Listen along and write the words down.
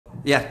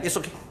Yeah, it's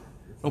okay.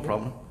 No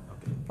problem.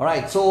 Okay. All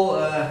right, so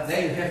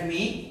there you have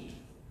me.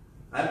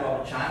 I'm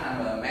Robert Chan.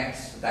 I'm a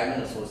Max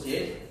Diamond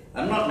Associate.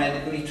 I'm not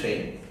medically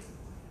trained.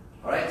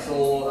 All right,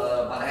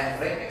 so but I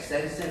have read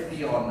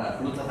extensively on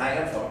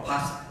glutathione for the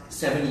past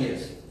 7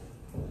 years.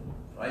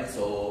 All right,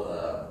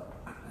 so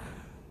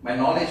my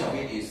knowledge of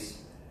it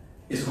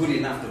is good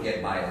enough to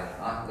get by.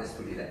 Let's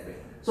put it that way.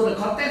 So the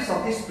contents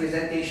of this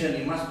presentation,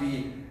 it must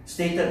be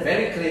stated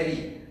very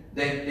clearly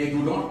that they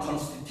do not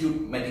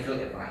constitute medical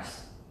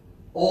advice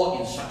or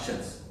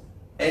instructions,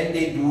 and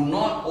they do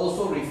not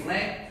also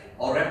reflect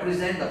or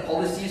represent the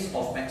policies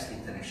of Max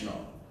International.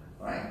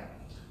 Right?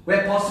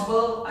 Where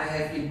possible, I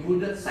have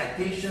included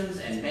citations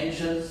and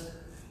mentions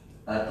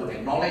to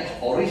acknowledge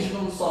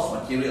original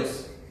source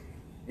materials.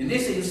 In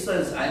this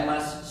instance, I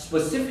must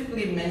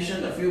specifically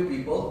mention a few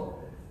people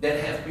that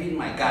have been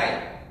my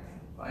guide.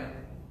 Right?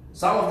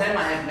 Some of them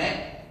I have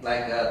met,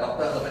 like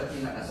Dr.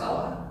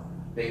 𝕄𝕚𝕦𝕒𝕒𝕙,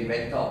 the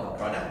inventor of the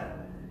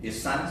product,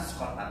 his son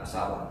Scott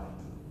Nakasawa,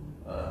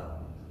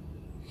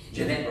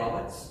 Jeanette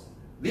Roberts.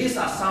 These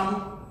are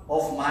some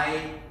of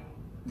my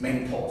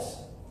mentors.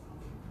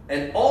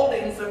 And all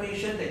the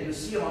information that you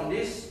see on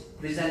this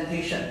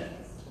presentation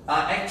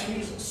are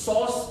actually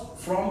sourced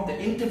from the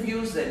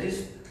interviews that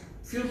these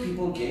few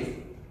people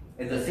gave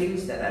and the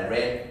things that I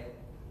read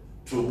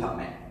through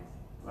PubMed.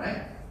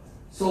 Right?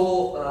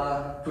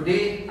 So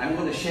today I'm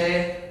going to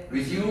share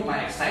with you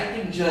my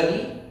exciting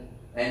journey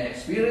and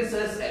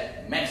experiences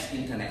at Max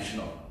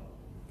International.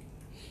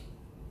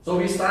 So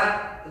we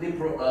start the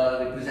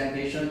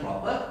presentation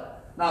proper.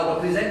 Now the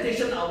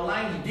presentation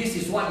outline, this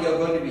is what you're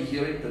going to be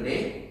hearing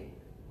today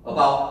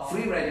about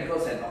free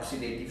radicals and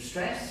oxidative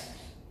stress,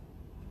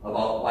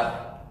 about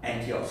what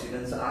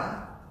antioxidants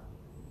are,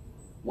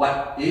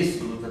 what is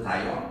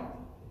glutathione,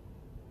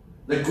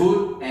 the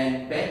good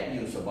and bad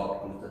news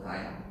about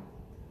glutathione,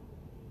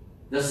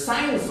 the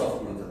science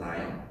of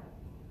glutathione,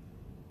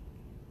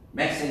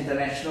 Max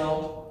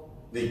International,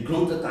 the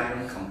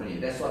glutathione company,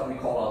 that's what we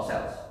call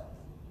ourselves.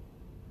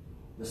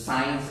 The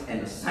science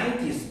and the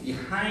scientists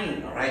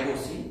behind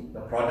ribosine,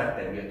 the product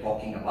that we are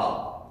talking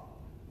about,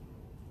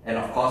 and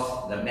of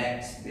course the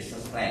Max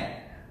business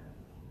plan.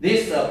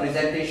 This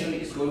presentation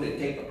is going to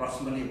take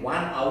approximately 1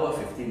 hour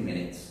 15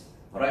 minutes.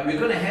 Alright, we're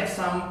going to have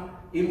some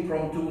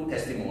impromptu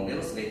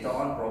testimonials later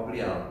on.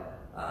 Probably I'll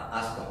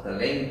ask Dr.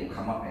 Leng to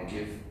come up and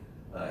give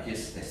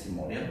his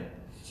testimonial,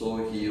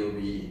 so he will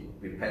be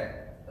prepared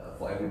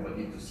for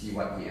everybody to see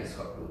what he has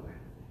got to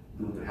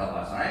do to help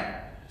us. Alright,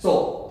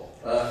 so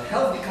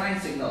health decline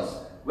signals,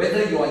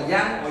 whether you are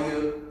young or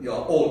you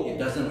are old, it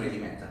doesn't really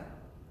matter.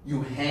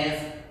 You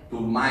have to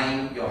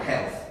mind your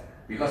health,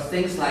 because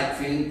things like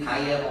feeling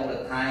tired all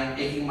the time,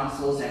 aching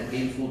muscles and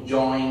painful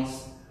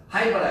joints,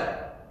 high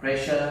blood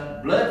pressure,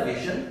 blurred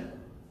vision,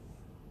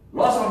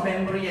 loss of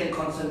memory and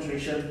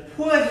concentration,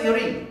 poor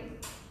hearing,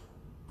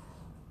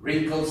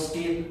 wrinkled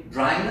skin,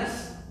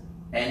 dryness,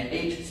 and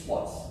age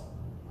spots,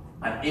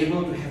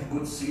 unable to have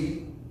good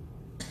sleep,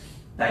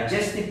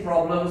 digestive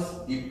problems,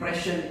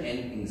 depression,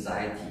 and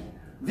anxiety.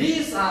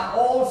 These are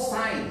all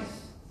signs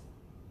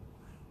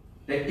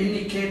that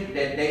indicate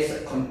that there is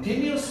a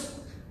continuous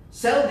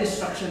cell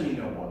destruction in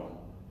your body.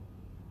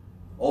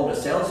 All the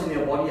cells in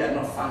your body are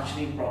not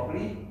functioning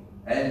properly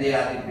and they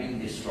are being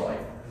destroyed.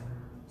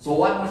 So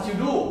what must you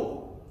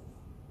do?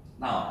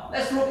 Now,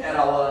 let's look at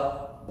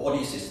our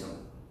body system.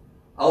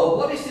 Our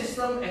body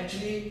system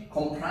actually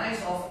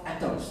comprises of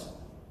atoms.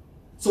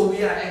 So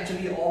we are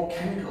actually all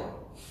chemical.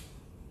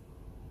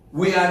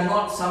 We are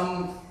not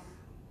some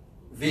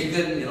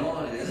vegan,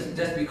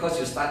 just because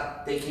you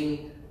start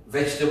taking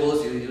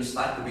vegetables, you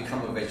start to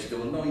become a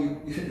vegetable. No,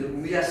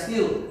 we are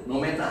still, no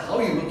matter how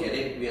you look at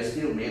it, we are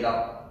still made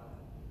up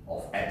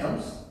of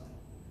atoms.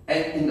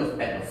 And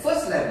at the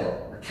first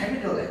level, the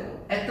chemical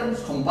level,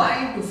 atoms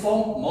combine to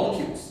form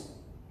molecules.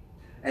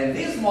 And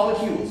these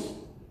molecules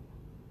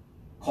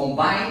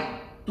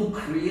combine to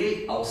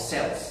create our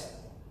cells.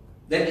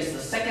 That is the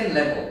second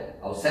level,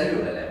 our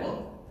cellular level.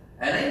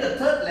 And in the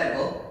third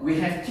level, we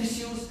have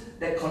tissues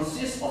that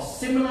consist of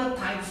similar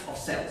types of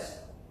cells.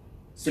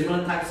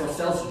 Similar types of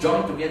cells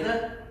join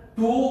together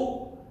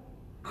to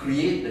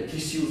create the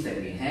tissues that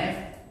we have.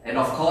 And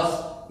of course,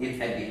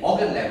 at the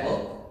organ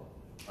level,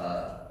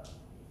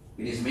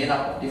 it is made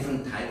up of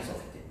different types of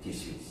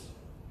tissues.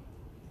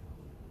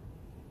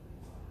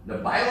 The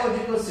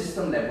biological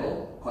system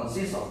level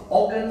consists of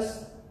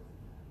organs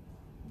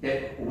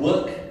that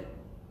work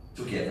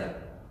together.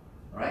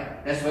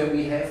 Right? That's why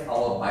we have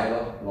our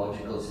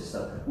biological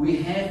system. We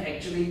have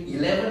actually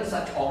 11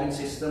 such organ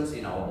systems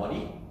in our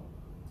body,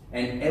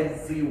 and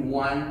every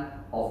one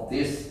of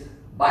this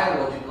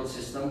biological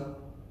system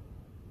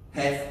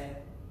have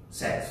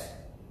cells.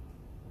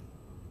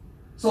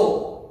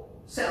 So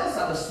cells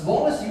are the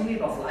smallest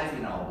unit of life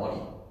in our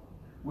body.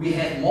 We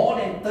have more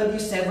than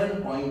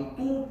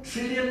 37.2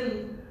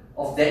 trillion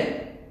of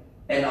them,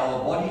 and our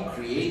body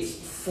creates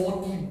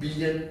 40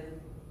 billion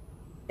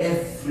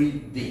every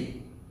day.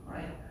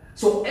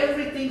 So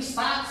everything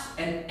starts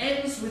and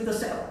ends with the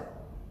cell.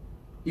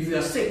 If you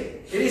are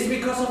sick, it is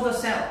because of the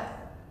cell.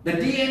 The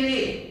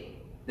DNA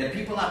that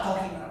people are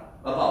talking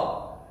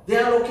about, they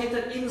are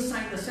located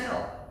inside the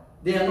cell.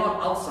 They are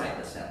not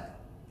outside the cell.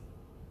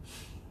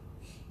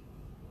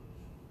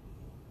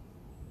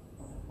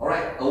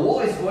 Alright, a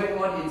war is going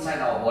on inside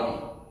our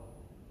body.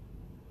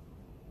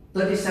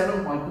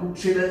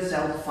 37.2 trillion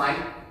cells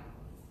fight,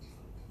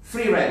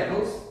 free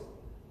radicals,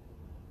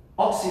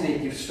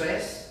 oxidative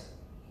stress,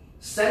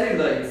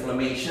 cellular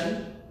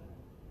inflammation,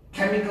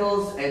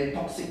 chemicals and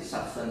toxic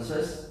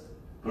substances,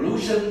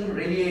 pollution,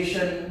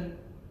 radiation,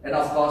 and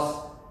of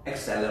course,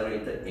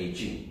 accelerated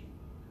aging.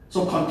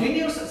 So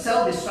continuous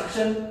cell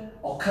destruction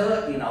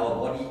occurs in our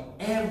body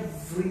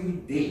every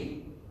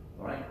day.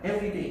 Alright,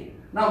 every day.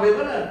 Now we're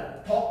going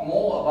to talk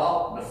more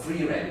about the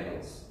free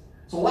radicals.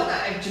 So what are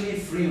actually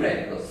free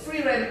radicals?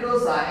 Free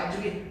radicals are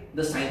actually,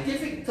 the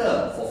scientific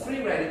term for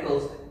free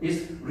radicals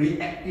is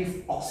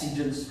reactive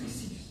oxygen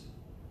species,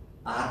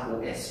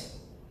 ROS.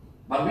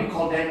 But we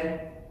call them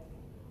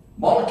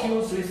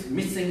molecules with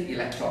missing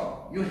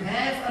electron. You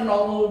have a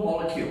normal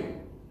molecule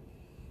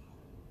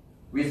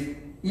with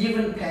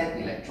even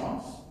paired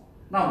electrons.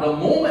 Now the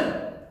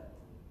moment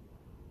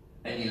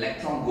an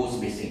electron goes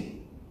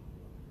missing,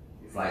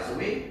 it flies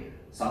away,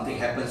 something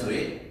happens to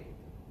it,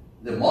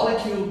 the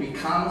molecule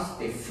becomes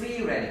a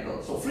free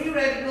radical. So free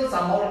radicals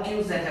are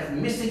molecules that have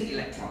missing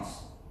electrons.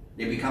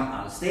 They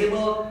become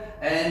unstable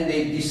and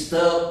they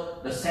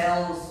disturb the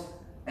cells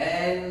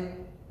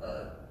and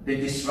they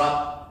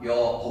disrupt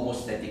your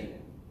homeostatic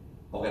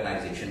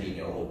organization in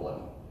your whole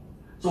body.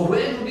 So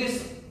where do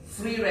these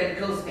free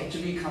radicals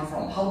actually come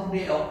from? How do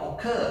they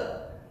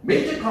occur?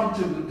 Major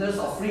contributors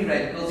of free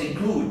radicals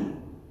include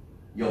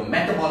your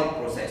metabolic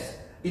process.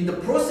 In the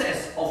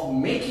process of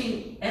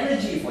making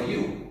energy for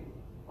you,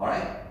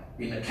 alright,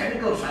 in a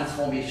chemical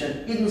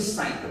transformation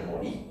inside the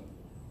body,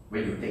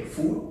 when you take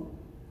food,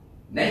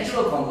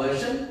 natural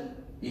conversion,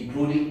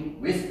 including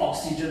with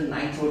oxygen,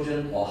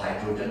 nitrogen or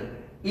hydrogen,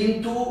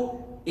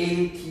 into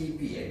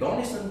ATP,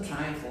 adenosine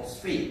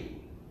triphosphate.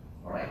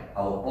 Alright,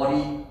 our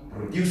body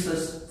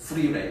produces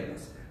free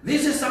radicals.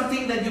 This is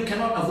something that you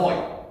cannot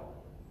avoid.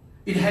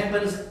 It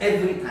happens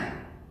every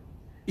time.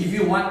 If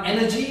you want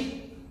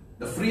energy,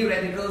 the free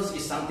radicals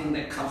is something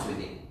that comes with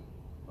it.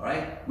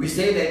 Alright, we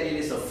say that it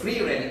is a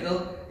free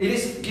radical, it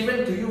is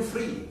given to you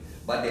free,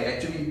 but they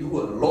actually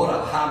do a lot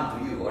of harm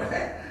to you,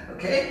 alright?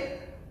 Okay?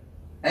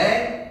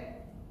 And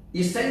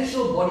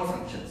essential body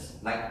functions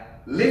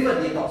like liver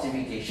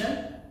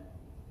detoxification,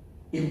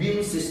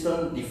 immune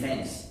system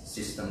defense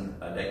system,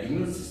 the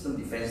immune system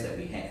defense that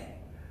we have.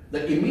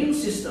 The immune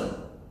system,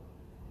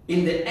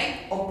 in the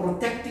act of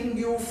protecting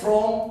you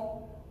from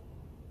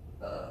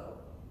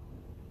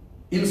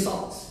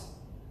insults,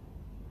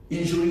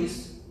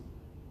 injuries,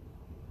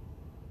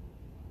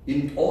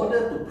 in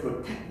order to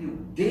protect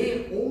you,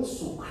 they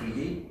also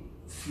create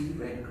free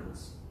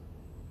radicals.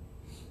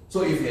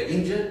 So if you're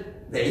injured,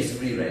 there is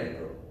free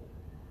radical.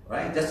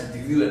 Right? Just to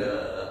give you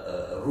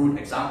a rude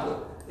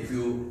example, if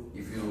you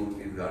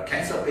are a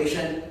cancer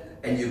patient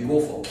and you go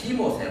for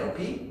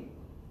chemotherapy,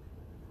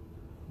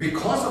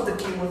 because of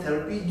the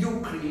chemotherapy, you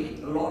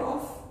create a lot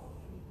of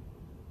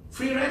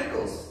free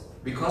radicals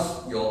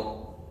because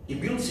your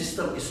immune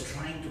system is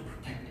trying to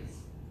protect it.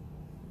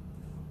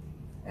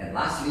 And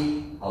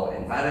lastly, our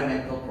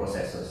environmental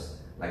processes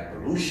like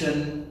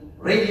pollution,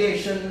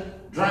 radiation,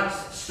 drugs,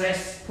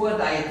 stress, poor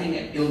dieting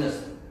and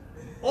illness.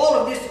 All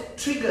of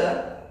this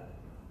trigger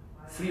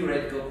free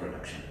radical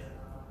production.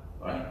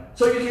 Right?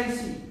 So you can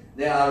see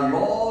there are a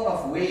lot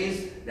of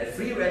ways that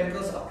free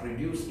radicals are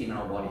produced in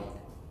our body.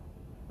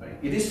 Right?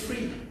 It is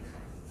free,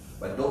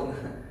 but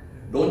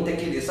don't take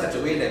it in such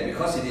a way that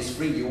because it is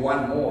free you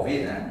want more of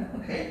it.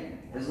 Okay?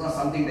 It's not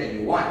something that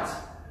you want.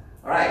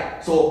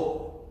 Alright, so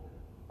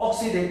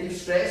oxidative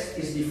stress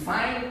is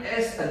defined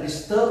as a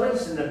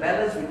disturbance in the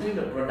balance between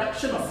the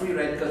production of free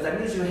radicals. That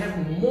means you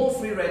have more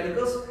free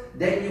radicals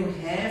than you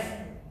have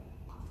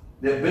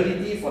the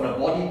ability for the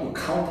body to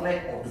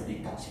counteract or to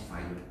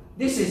detoxify you.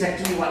 This is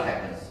actually what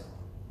happens.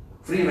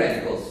 Free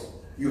radicals.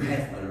 You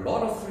have a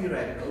lot of free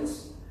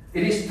radicals.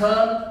 It is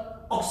termed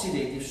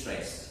oxidative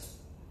stress.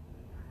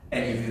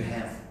 And if you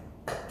have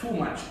too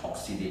much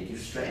oxidative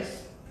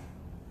stress,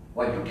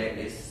 what you get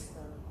is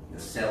your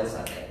cells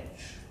are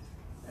damaged.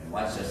 And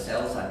once your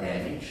cells are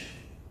damaged,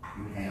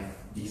 you have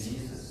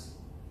diseases.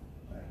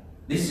 Right?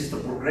 This is the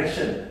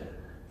progression.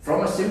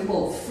 From a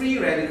simple free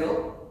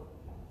radical,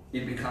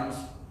 it becomes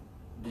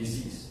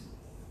disease.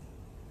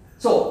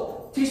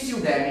 So,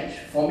 tissue damage,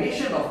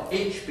 formation of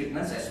age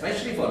pigments,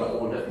 especially for the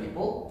older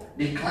people,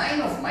 decline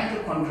of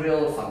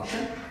mitochondrial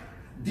function,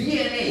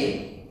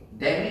 DNA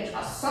damage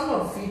are some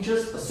of the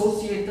features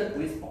associated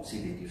with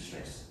oxidative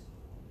stress.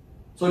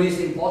 So it is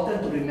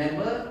important to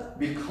remember,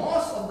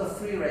 because of the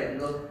free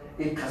radical,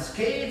 it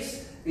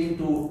cascades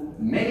into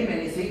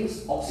many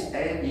things,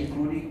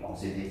 including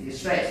oxidative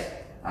stress.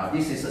 Now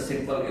this is a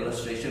simple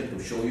illustration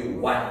to show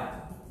you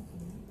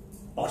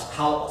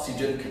how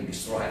oxygen can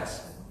destroy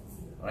us.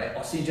 Right?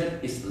 Oxygen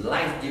is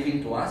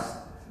life-giving to us,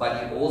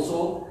 but it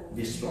also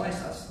destroys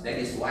us. That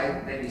is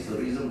the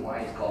reason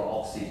why it's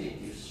called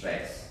oxidative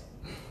stress.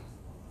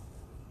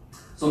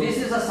 So this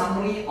is a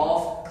summary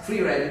of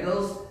free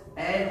radicals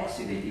and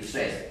oxidative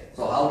stress.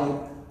 So how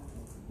do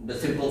the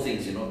simple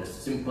things, the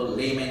simple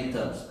layman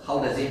terms, how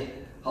does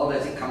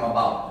it come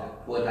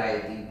about? Poor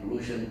dieting,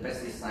 pollution,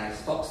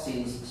 pesticides,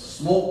 toxins,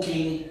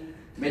 smoking,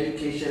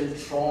 medication,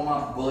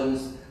 trauma,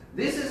 burns.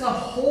 This is a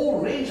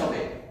whole range of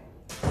it.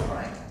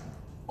 Alright?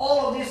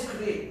 All of this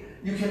create,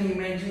 you can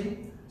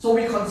imagine. So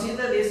we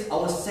consider this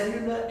our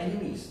cellular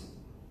enemies.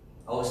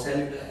 Our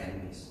cellular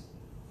enemies.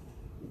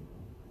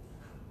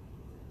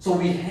 So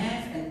we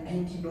have an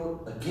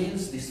antidote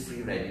against these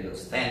free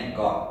radicals. Thank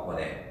God for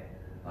that.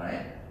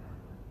 Alright?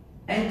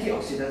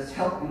 Antioxidants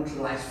help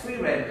neutralize free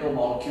radical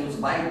molecules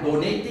by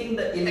donating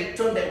the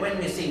electron that went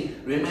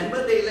missing.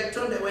 Remember the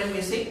electron that went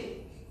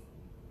missing?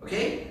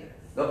 Okay?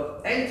 The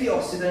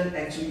antioxidant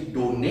actually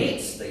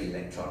donates the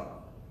electron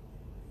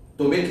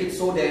to make it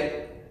so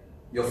that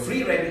your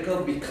free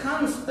radical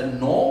becomes a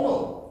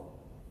normal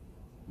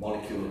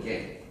molecule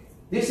again.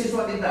 This is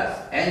what it does.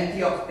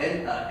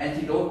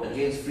 Antidote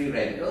against free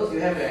radicals.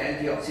 You have your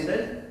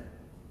antioxidant.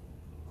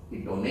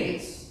 It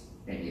donates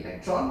an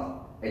electron.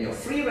 And your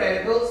free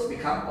radicals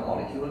become a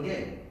molecule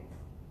again.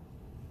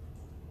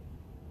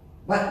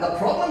 But the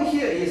problem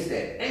here is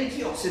that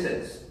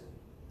antioxidants.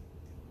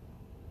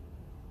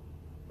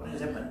 What has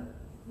happened?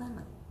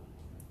 None.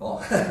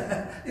 Oh,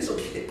 it's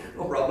okay,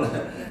 no problem.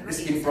 It's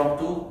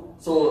impromptu.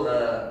 So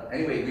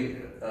anyway,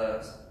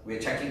 we're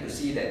checking to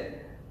see that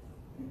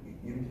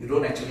you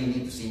don't actually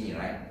need to see me,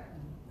 right?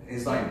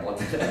 It's not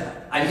important.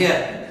 I'm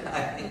here.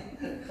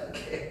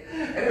 Okay.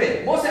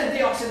 Anyway, most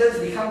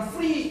antioxidants become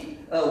weak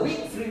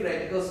free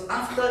radicals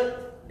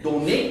after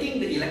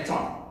donating the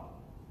electron.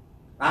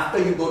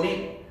 After the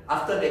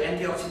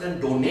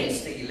antioxidant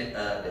donates the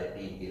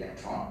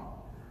electron,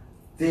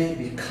 they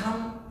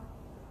become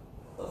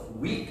a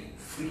weak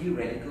free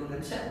radical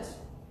themselves.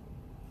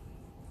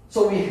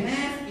 So we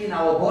have in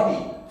our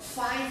body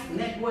 5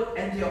 network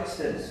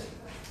antioxidants.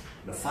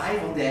 The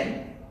 5 of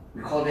them,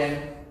 we call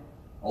them,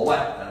 or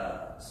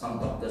what some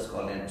doctors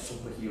call them,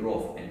 superhero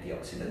of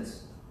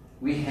antioxidants.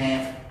 We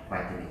have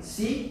vitamin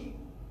C,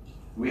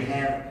 we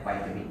have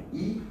vitamin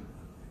E,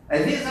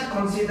 and these are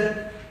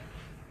considered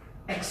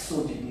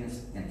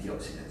exogenous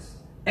antioxidants.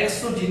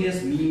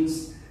 Exogenous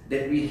means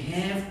that we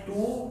have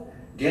to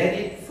get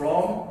it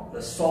from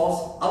the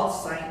source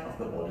outside of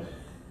the body.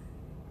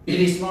 It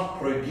is not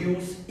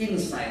produced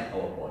inside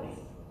our body.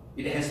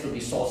 It has to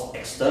be sourced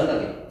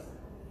externally.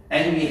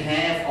 And we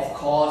have, of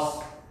course,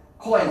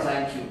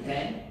 coenzyme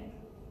Q10,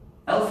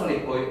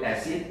 alpha-lipoic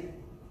acid,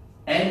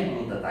 and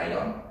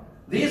glutathione.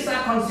 These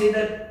are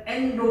considered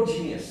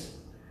endogenous.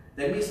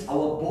 That means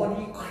our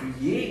body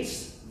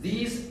creates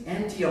these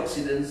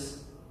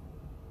antioxidants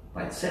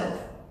by itself.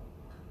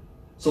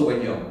 So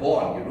when you're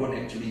born, you don't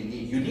actually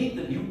you need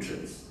the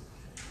nutrients,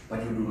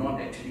 but you do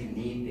not actually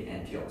need the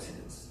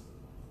antioxidants.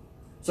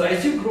 So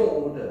as you grow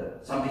older,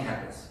 something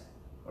happens.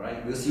 All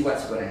right, we'll see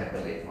what's going to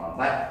happen later on.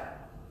 But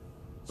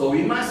so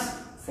we must,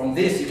 from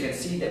this you can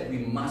see that we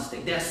must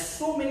take, there are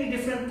so many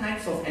different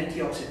types of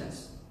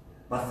antioxidants,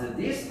 but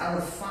these are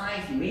the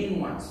 5 main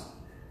ones.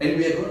 And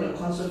we are going to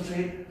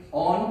concentrate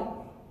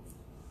on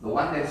the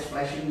one that's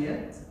flashing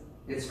here.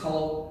 It's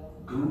called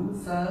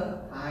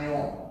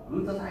glutathione.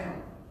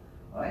 Glutathione.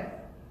 Alright?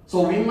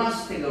 So we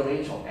must take a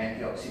range of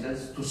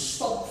antioxidants to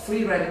stop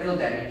free radical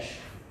damage.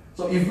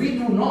 So if we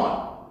do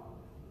not,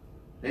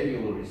 then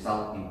it will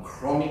result in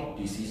chronic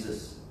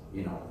diseases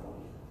in our body.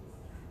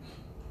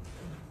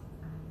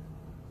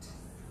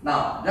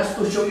 Now, just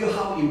to show you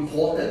how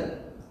important,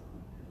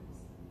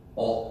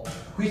 or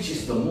which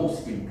is the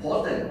most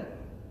important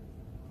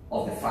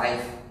of the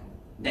 5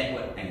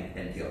 network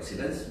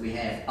antioxidants, we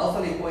have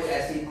alpha-lipoic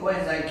acid,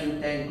 coenzyme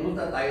Q10,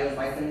 glutathione,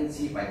 vitamin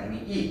C,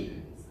 vitamin E.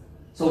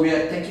 So we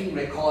are taking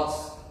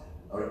records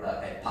from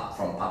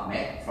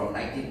PubMed from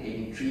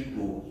 1983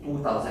 to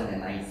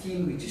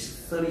 2019, which is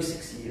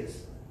 36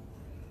 years.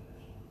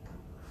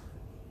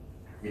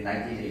 In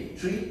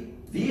 1983,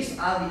 these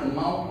are the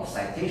amount of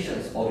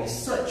citations or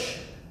research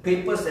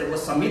papers that were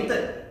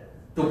submitted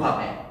to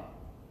PubMed.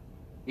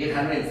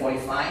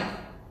 845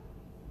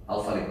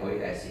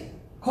 alpha-lipoic acid,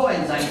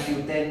 coenzyme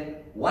Q10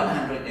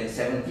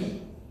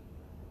 170,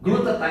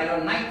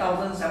 glutathione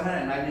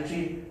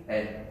 9,793,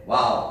 and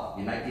wow,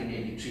 in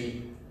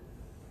 1983,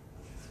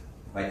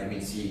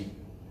 vitamin C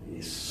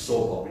is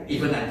so popular,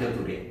 even until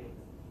today.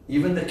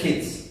 Even the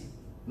kids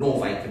know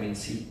vitamin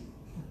C,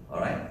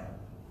 alright?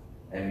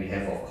 And we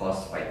have, of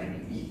course,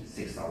 vitamin E,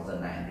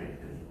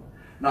 6,921.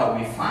 Now,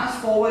 we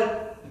fast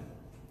forward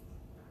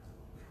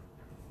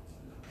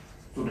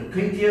to the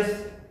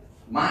 20th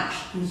March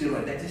 20,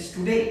 that is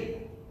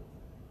today.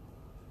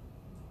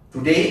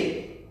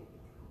 Today,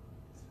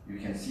 you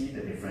can see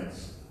the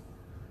difference.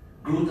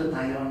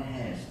 Glutathione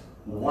has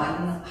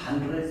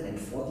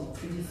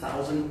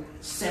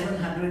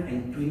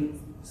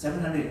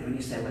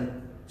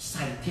 143,727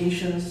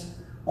 citations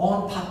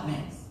on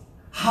PubMed.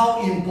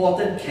 How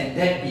important can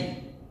that be?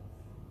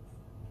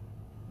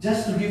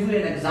 Just to give you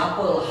an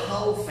example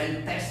how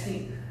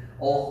fantastic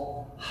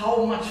or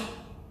how much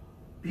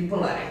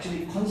people are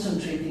actually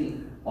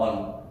concentrating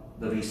on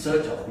the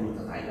research of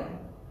glutathione.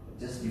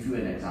 Just give you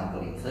an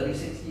example. In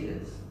 36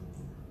 years,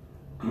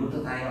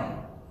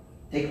 glutathione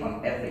take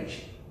on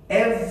average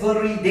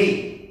every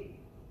day.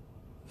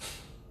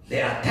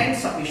 There are 10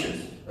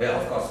 submissions.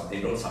 Well, of course, they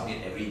don't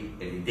submit every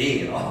day,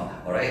 you know.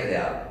 All right,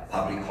 there are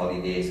public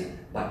holidays,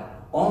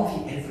 but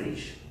on the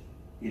average,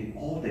 in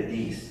all the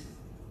days,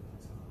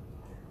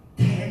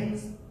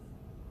 10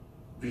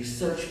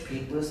 research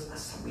papers are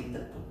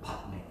submitted to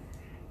PubMed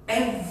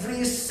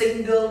every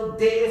single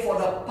day for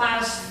the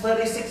past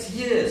 36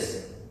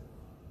 years.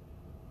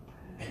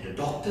 And the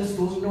doctors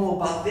don't know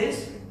about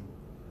this.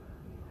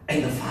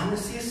 And the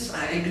pharmacists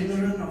are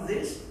ignorant of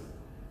this.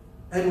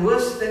 And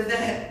worse than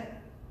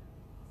that,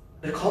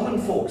 the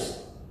common folks,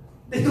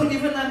 they don't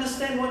even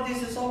understand what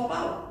this is all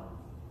about.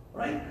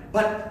 Right?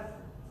 But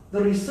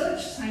the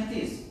research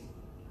scientists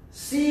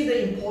see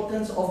the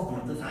importance of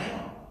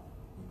glutathione.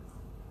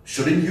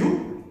 Shouldn't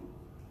you?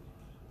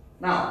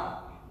 Now,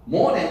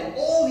 more than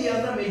all the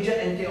other major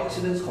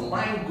antioxidants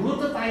combined,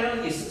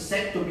 glutathione is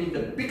said to be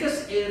the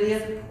biggest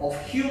area of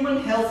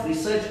human health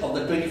research of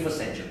the 21st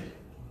century.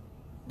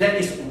 That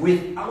is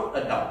without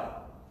a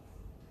doubt.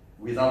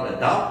 Without a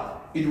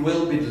doubt, it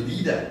will be the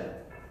leader.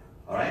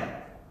 Alright?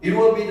 It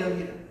will be the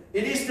leader.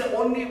 It is the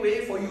only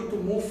way for you to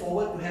move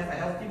forward to have a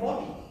healthy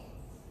body.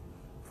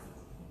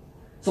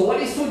 So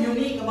what is so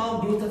unique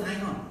about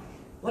glutathione?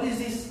 What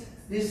is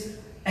this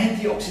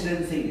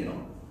antioxidant thing, you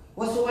know?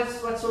 What's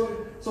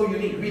so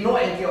unique? We know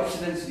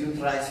antioxidants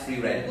neutralize free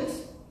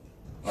radicals.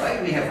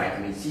 Alright, we have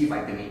vitamin C,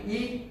 vitamin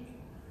E.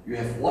 You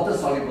have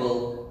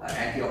water-soluble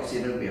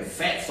antioxidant, we have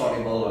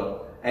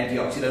fat-soluble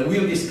antioxidant.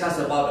 We'll discuss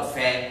about the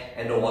fat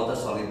and the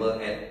water-soluble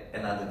at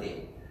another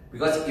day.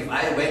 Because if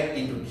I went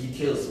into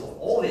details of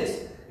all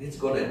this, it's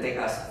going to take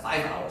us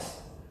 5 hours.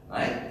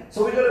 Right?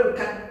 So we're going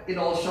to cut it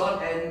all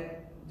short and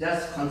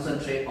just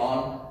concentrate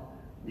on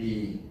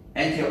the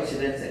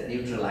antioxidants that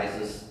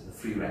neutralizes the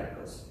free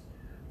radicals.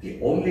 The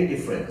only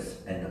difference,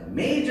 and the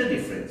major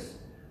difference,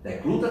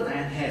 that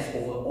glutathione has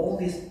over all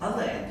these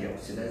other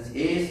antioxidants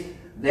is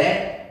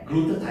that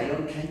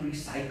glutathione can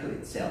recycle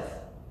itself.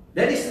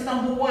 That is the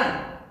number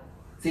one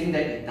thing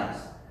that it does.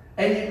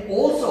 And it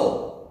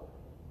also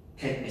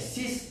can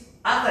assist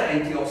other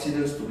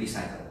antioxidants to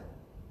recycle.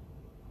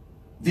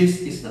 This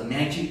is the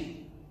magic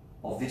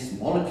of this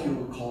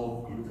molecule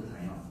called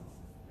glutathione.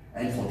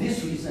 And for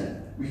this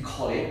reason, we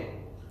call it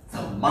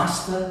the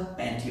master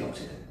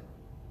antioxidant.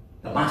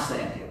 The master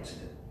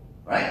antioxidant,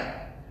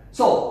 right?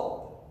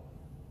 So,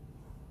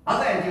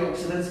 other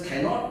antioxidants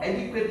cannot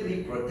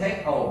adequately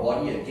protect our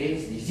body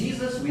against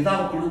diseases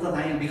without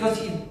glutathione because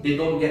they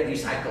don't get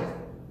recycled.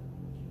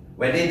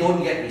 When they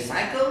don't get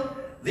recycled,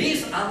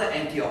 these other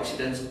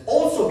antioxidants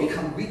also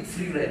become weak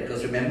free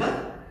radicals.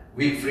 Remember?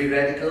 Weak free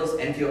radicals,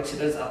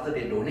 antioxidants, after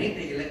they donate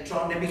the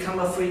electron, they become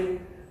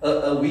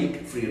a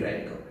weak free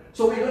radical.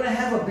 So we're going to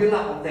have a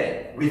build-up of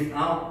that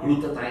without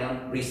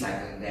glutathione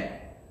recycling them.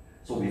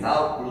 So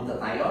without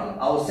glutathione,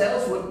 our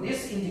cells would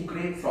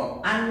disintegrate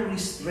from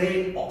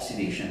unrestrained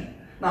oxidation.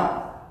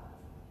 Now,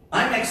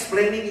 I'm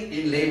explaining it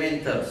in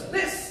layman terms.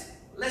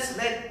 Let's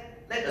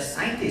let a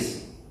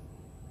scientist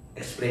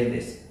explain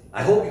this.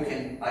 I hope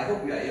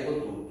you are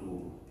able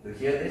to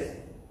hear this.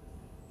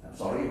 I'm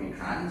sorry we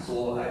can't,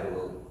 so I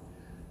will.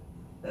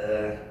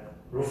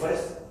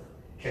 Rufus,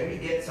 can we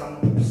get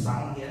some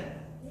sound here?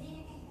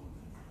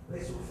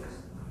 Where's Rufus?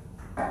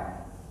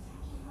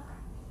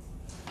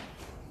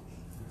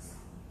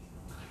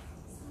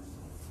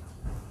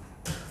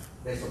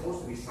 There's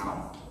supposed to be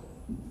sound.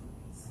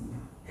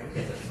 Can we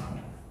get the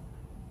sound?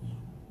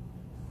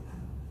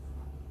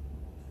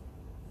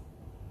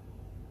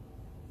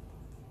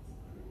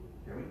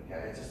 Can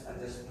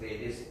I just play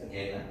this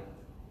again?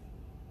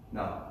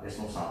 No, there's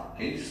no sound.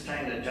 Can you just try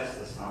and adjust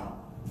the sound?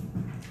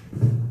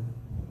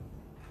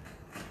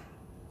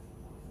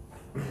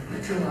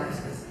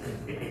 Neutralizes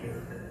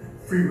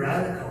free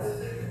radical.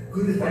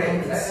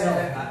 Glutathione itself.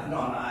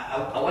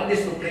 I want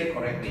this to play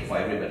correctly for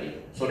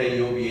everybody so that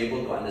you'll be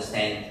able to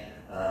understand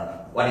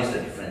what is the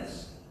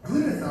difference.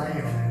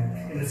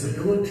 Glutathione, in its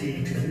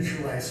ability to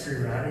neutralize free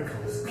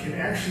radicals, can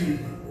actually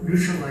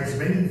neutralize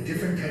many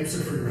different types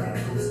of free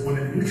radicals. When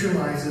it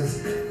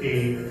neutralizes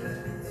a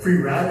free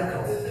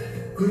radical,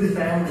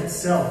 glutathione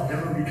itself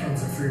never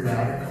becomes a free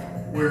radical.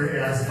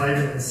 Whereas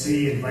vitamin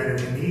C and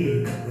vitamin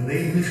E, when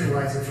they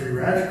neutralize a free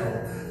radical,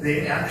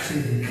 they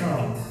actually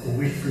become a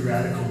weak free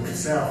radical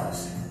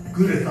themselves.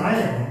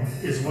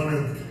 Glutathione is one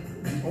of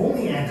the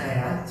only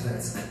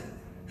antioxidants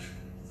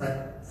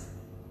that...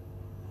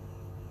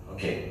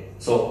 Okay,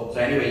 so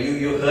anyway,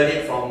 you heard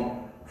it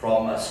from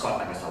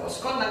Scott Nagasawa.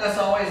 Scott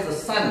Nagasawa is the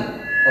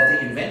son of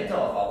the inventor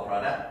of our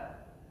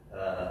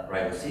product,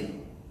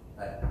 ribosine,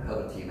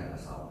 Herbert T.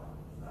 Nagasawa.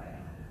 Right?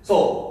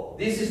 So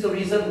this is the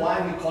reason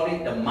why we call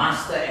it the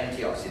master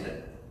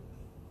antioxidant.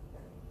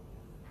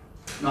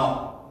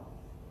 Now,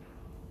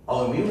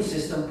 our immune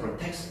system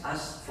protects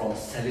us from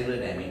cellular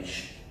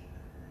damage,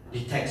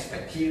 detects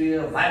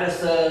bacteria,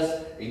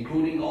 viruses,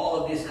 including all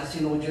of these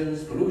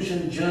carcinogens,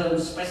 pollution,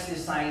 germs,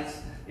 pesticides,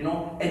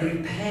 and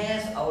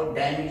repairs our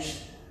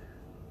damaged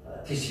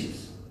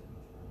tissues.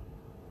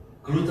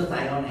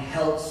 Glutathione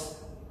helps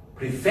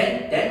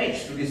prevent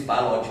damage to this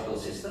biological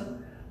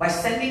system by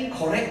sending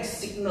correct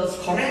signals,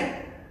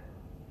 correct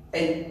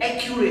and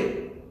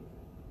accurate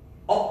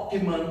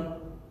optimum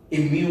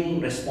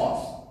immune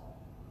response.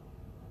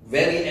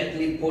 Very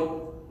aptly put,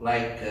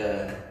 like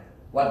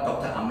what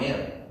Dr.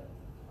 Amir,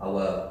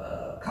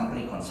 our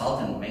company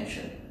consultant,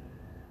 mentioned,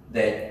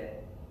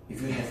 that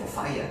if you have a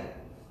fire,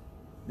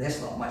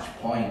 there's not much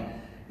point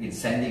in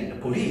sending the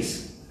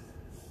police,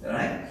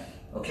 right?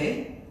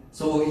 Okay?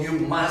 So you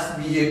must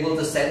be able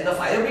to send the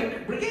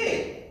fire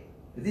brigade.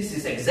 This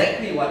is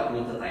exactly what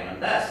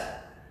glutathione does.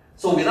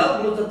 So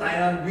without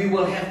glutathione, we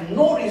will have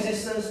no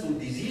resistance to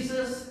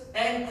diseases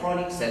and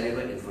chronic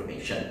cellular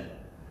inflammation.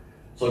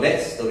 So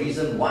that's the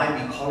reason why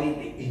we call it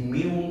the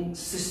immune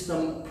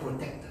system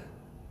protector,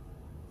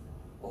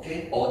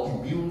 okay, or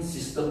immune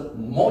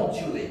system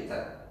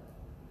modulator.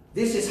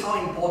 This is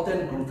how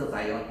important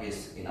glutathione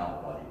is in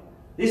our body.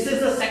 This is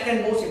the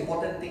second most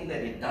important thing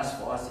that it does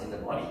for us in the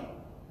body.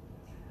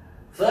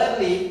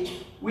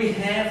 Thirdly, we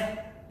have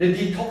the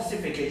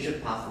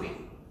detoxification pathway,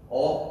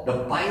 or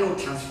the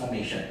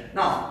biotransformation.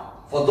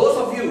 Now, for those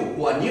of you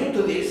who are new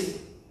to this,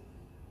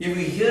 if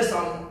we hear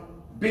some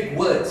big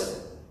words,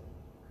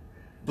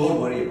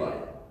 don't worry about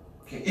it.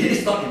 Okay? It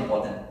is not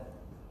important.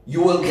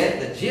 You will get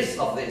the gist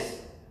of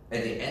this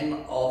at the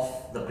end of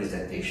the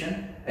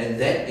presentation, and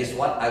that is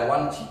what I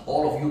want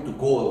all of you to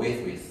go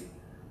away with.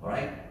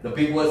 Alright? The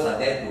big words are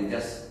there to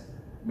just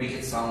make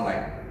it sound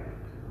like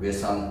we're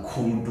some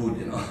cool dude,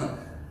 you know,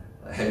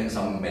 having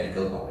some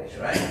medical knowledge,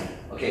 right?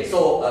 Okay,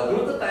 so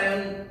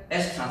glutathione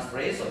S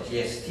transferase, or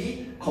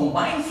GST,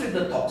 combines with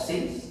the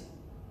toxins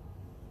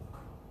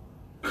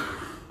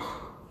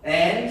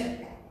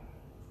and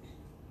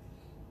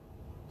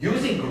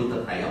using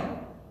glutathione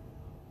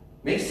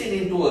makes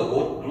it into a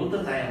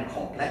glutathione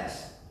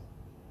complex,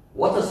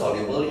 water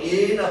soluble,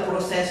 in a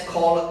process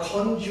called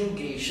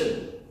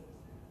conjugation.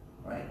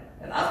 Right?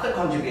 And after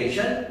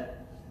conjugation,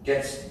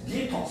 gets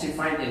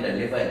detoxified in the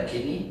liver and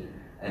kidney,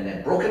 and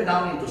then broken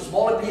down into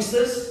smaller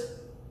pieces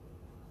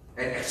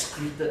and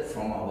excreted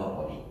from our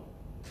body.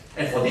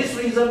 And for this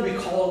reason, we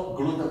call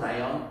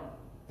glutathione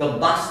the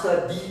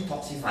master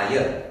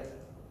detoxifier.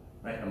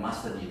 Right? The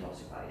master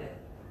detoxifier.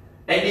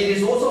 And it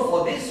is also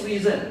for this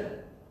reason,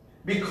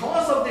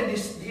 because of the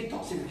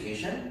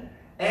detoxification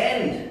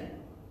and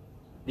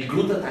the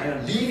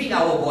glutathione leaving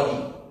our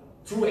body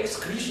through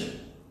excretion,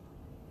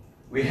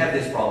 we have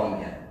this problem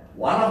here.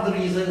 One of the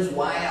reasons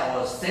why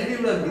our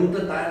cellular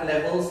glutathione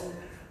levels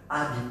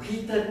are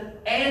depleted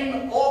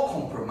and or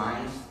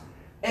compromised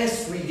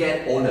as we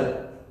get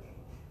older.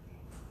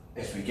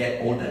 As we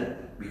get older,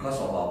 because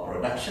of our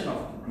production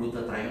of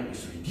glutathione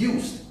is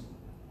reduced,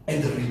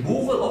 and the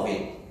removal of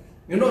it,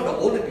 you know, the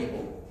older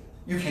people,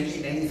 you can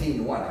eat anything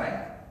you want,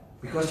 right?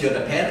 Because you're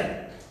the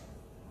parent.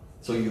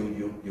 So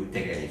you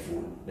take any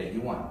food that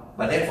you want.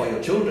 But then for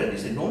your children, you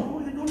say,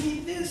 no, you don't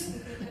eat this.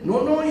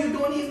 No, you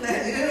don't eat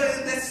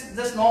that.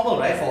 That's normal,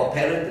 right? For a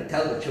parent to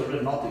tell the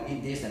children not to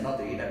eat this and not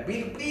to eat that.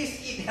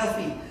 Please eat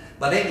healthy.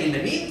 But then in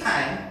the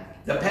meantime,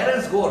 the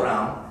parents go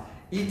around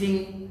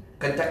eating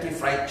Kentucky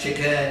Fried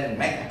Chicken,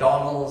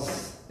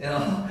 McDonald's, you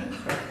know.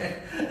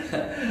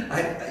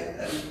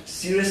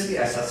 Seriously,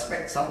 I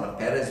suspect some of the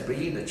parents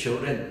bringing the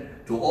children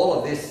to all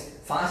of this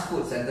fast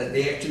food centers,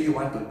 they actually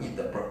want to eat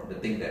the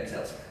thing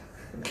themselves.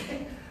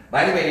 Okay?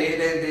 By the way,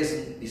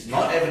 it's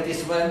not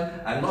advertisement.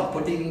 I'm not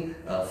putting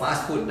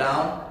fast food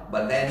down,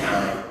 but then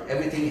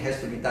everything has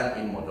to be done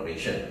in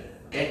moderation.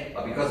 Okay?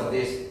 But because of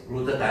this,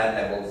 glutathione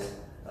levels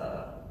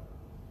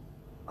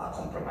are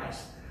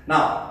compromised.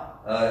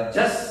 Now,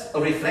 just a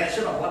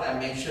reflection of what I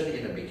mentioned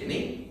in the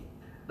beginning.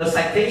 The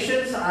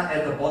citations are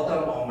at the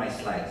bottom of my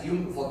slides.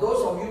 For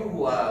those of you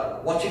who are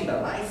watching the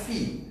live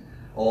feed,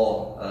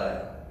 or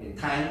in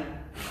time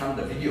come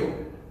the video,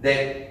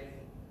 that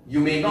you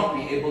may not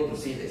be able to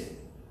see this.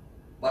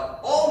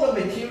 But all the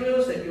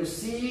materials that you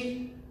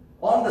see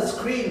on the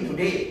screen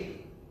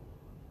today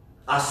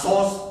are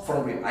sourced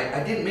from me.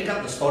 I didn't make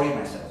up the story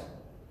myself.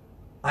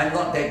 I'm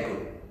not that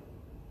good.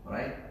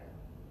 Alright?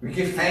 We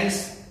give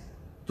thanks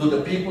to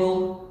the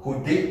people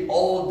who did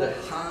all the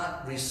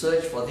hard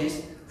research for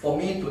this, for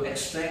me to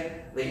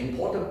extract the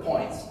important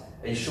points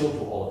and show to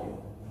all of you.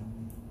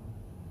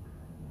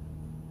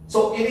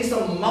 So it is a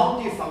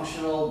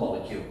multifunctional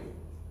molecule.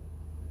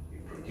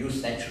 It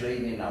produced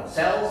naturally in our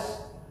cells,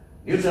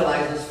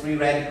 neutralizes free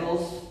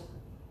radicals,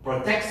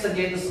 protects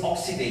against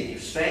oxidative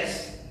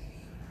stress,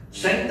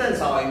 strengthens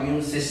our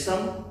immune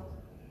system,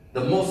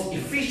 the most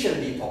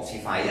efficient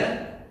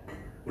detoxifier,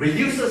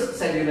 reduces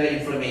cellular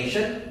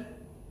inflammation,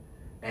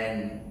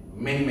 and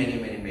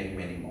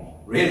many more.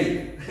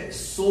 Really,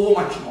 so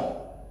much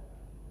more.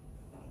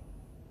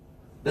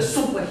 The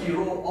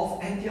superhero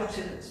of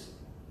antioxidants.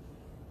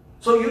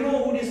 So you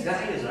know who this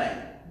guy is,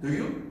 right? Do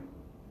you?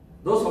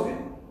 Those of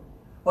you?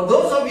 For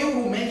those of you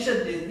who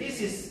mentioned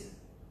this is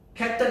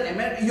Captain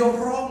America, you're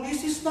wrong.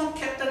 This is not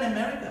Captain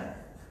America.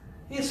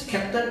 He's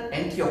Captain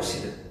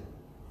Antioxidant.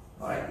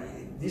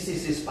 Alright? This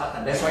is his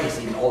partner. That's why he's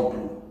in all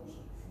blue.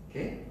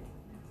 Okay?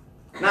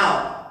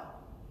 Now,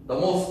 the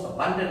most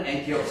abundant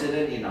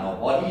antioxidant in our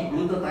body,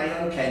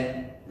 glutathione,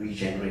 can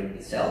regenerate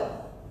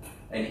itself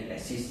and it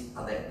assists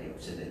other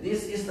antioxidants.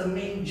 This is the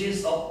main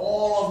gist of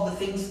all of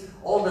the things,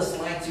 all the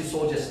slides you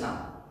saw just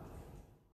now.